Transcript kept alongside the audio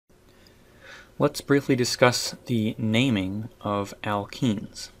Let's briefly discuss the naming of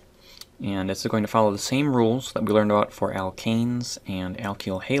alkenes. And it's going to follow the same rules that we learned about for alkanes and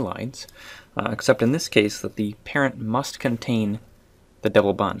alkyl halides, except in this case that the parent must contain the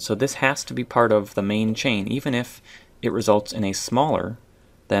double bond. So this has to be part of the main chain, even if it results in a smaller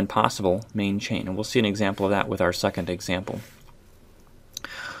than possible main chain. And we'll see an example of that with our second example.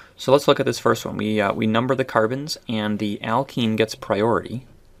 So let's look at this first one. We number the carbons, and the alkene gets priority.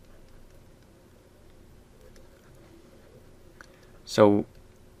 So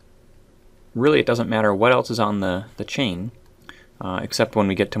really it doesn't matter what else is on the chain, except when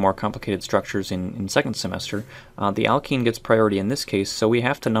we get to more complicated structures in second semester. The alkene gets priority in this case, so we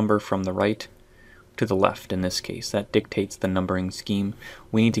have to number from the right to the left in this case. That dictates the numbering scheme.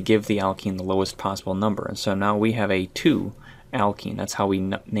 We need to give the alkene the lowest possible number, and so now we have a 2 alkene. That's how we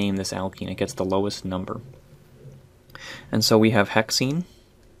name this alkene. It gets the lowest number. And so we have hexene.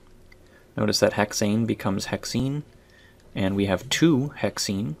 Notice that hexane becomes hexene, and we have 2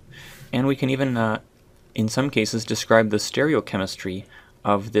 hexene, and we can even in some cases describe the stereochemistry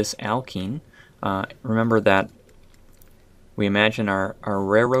of this alkene. Remember that we imagine our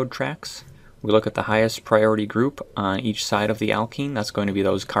railroad tracks. We look at the highest priority group on each side of the alkene. That's going to be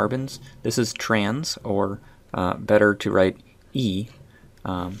those carbons. This is trans, or better to write E,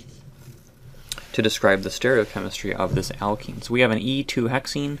 to describe the stereochemistry of this alkene. So we have an E2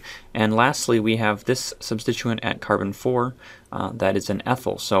 hexene, and lastly we have this substituent at carbon 4, that is an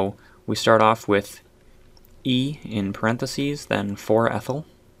ethyl. So we start off with E in parentheses, then 4-ethyl,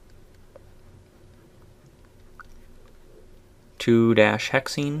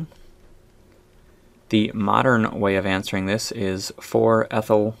 2-hexene. The modern way of answering this is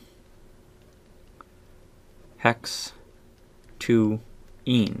 4-ethyl hex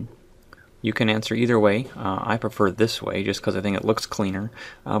 2-ene. You can answer either way. I prefer this way just because I think it looks cleaner.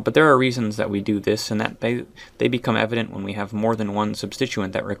 But there are reasons that we do this, and that they become evident when we have more than one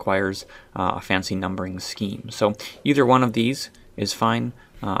substituent that requires a fancy numbering scheme. So either one of these is fine.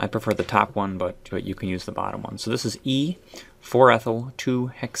 I prefer the top one, but you can use the bottom one. So this is E, 4-ethyl,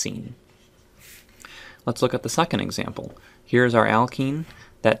 2-hexene. Let's look at the second example. Here's our alkene.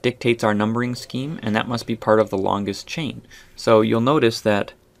 That dictates our numbering scheme, and that must be part of the longest chain. So you'll notice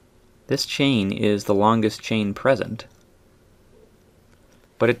that this chain is the longest chain present,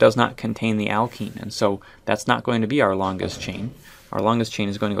 but it does not contain the alkene, and so that's not going to be our longest chain. Our longest chain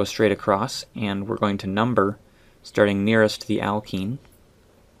is going to go straight across, and we're going to number starting nearest the alkene.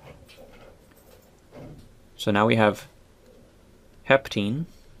 So now we have heptene,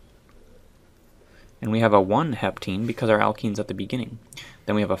 and we have a 1-heptene because our alkene's at the beginning.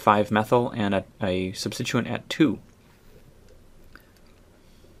 Then we have a 5-methyl and a substituent at 2.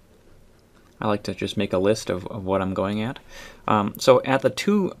 I like to just make a list of what I'm going at. So at the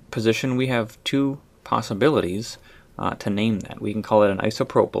 2 position, we have 2 possibilities to name that. We can call it an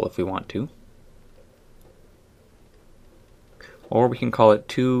isopropyl if we want to. Or we can call it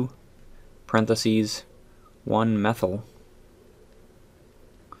 2 parentheses 1-methyl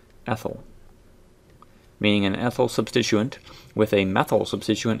ethyl, meaning an ethyl substituent with a methyl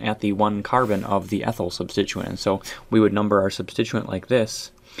substituent at the 1 carbon of the ethyl substituent. And so we would number our substituent like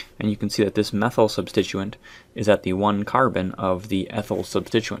this, and you can see that this methyl substituent is at the 1 carbon of the ethyl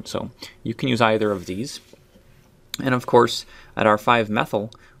substituent. So you can use either of these. And of course, at our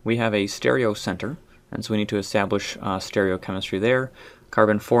 5-methyl, we have a stereocenter, and so we need to establish stereochemistry there.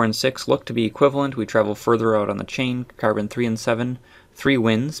 Carbon 4 and 6 look to be equivalent. We travel further out on the chain. Carbon 3 and 7, 3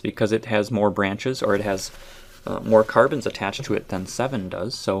 wins because it has more branches, or it has more carbons attached to it than 7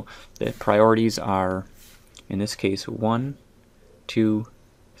 does. So the priorities are, in this case, 1, 2,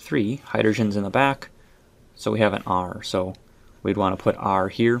 3, hydrogens in the back, so we have an R. So we'd want to put R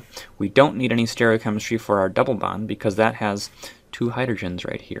here. We don't need any stereochemistry for our double bond because that has 2 hydrogens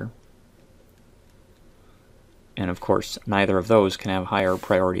right here. And of course, neither of those can have higher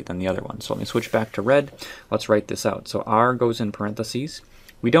priority than the other one. So let me switch back to red. Let's write this out. So R goes in parentheses.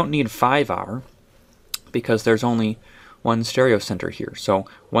 We don't need 5R because there's only one stereocenter here. So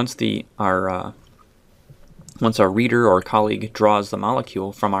once our reader or colleague draws the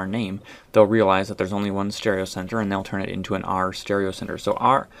molecule from our name, they'll realize that there's only one stereocenter, and they'll turn it into an R stereocenter. So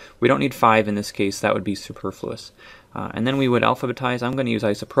R, we don't need 5 in this case. That would be superfluous. And then we would alphabetize. I'm going to use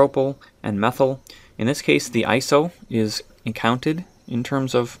isopropyl and methyl. In this case, the iso is counted in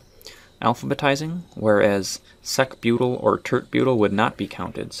terms of alphabetizing, whereas sec-butyl or tert-butyl would not be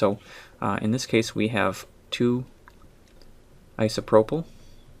counted. So in this case, we have 2 isopropyl,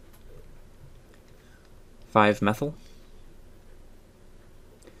 5-methyl,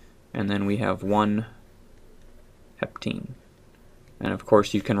 and then we have 1 heptene. And of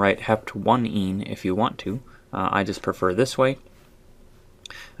course you can write hept1ene if you want to. I just prefer this way.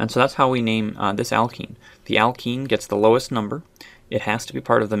 And so that's how we name this alkene. The alkene gets the lowest number. It has to be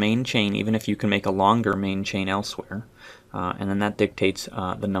part of the main chain, even if you can make a longer main chain elsewhere. And then that dictates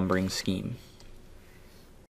the numbering scheme.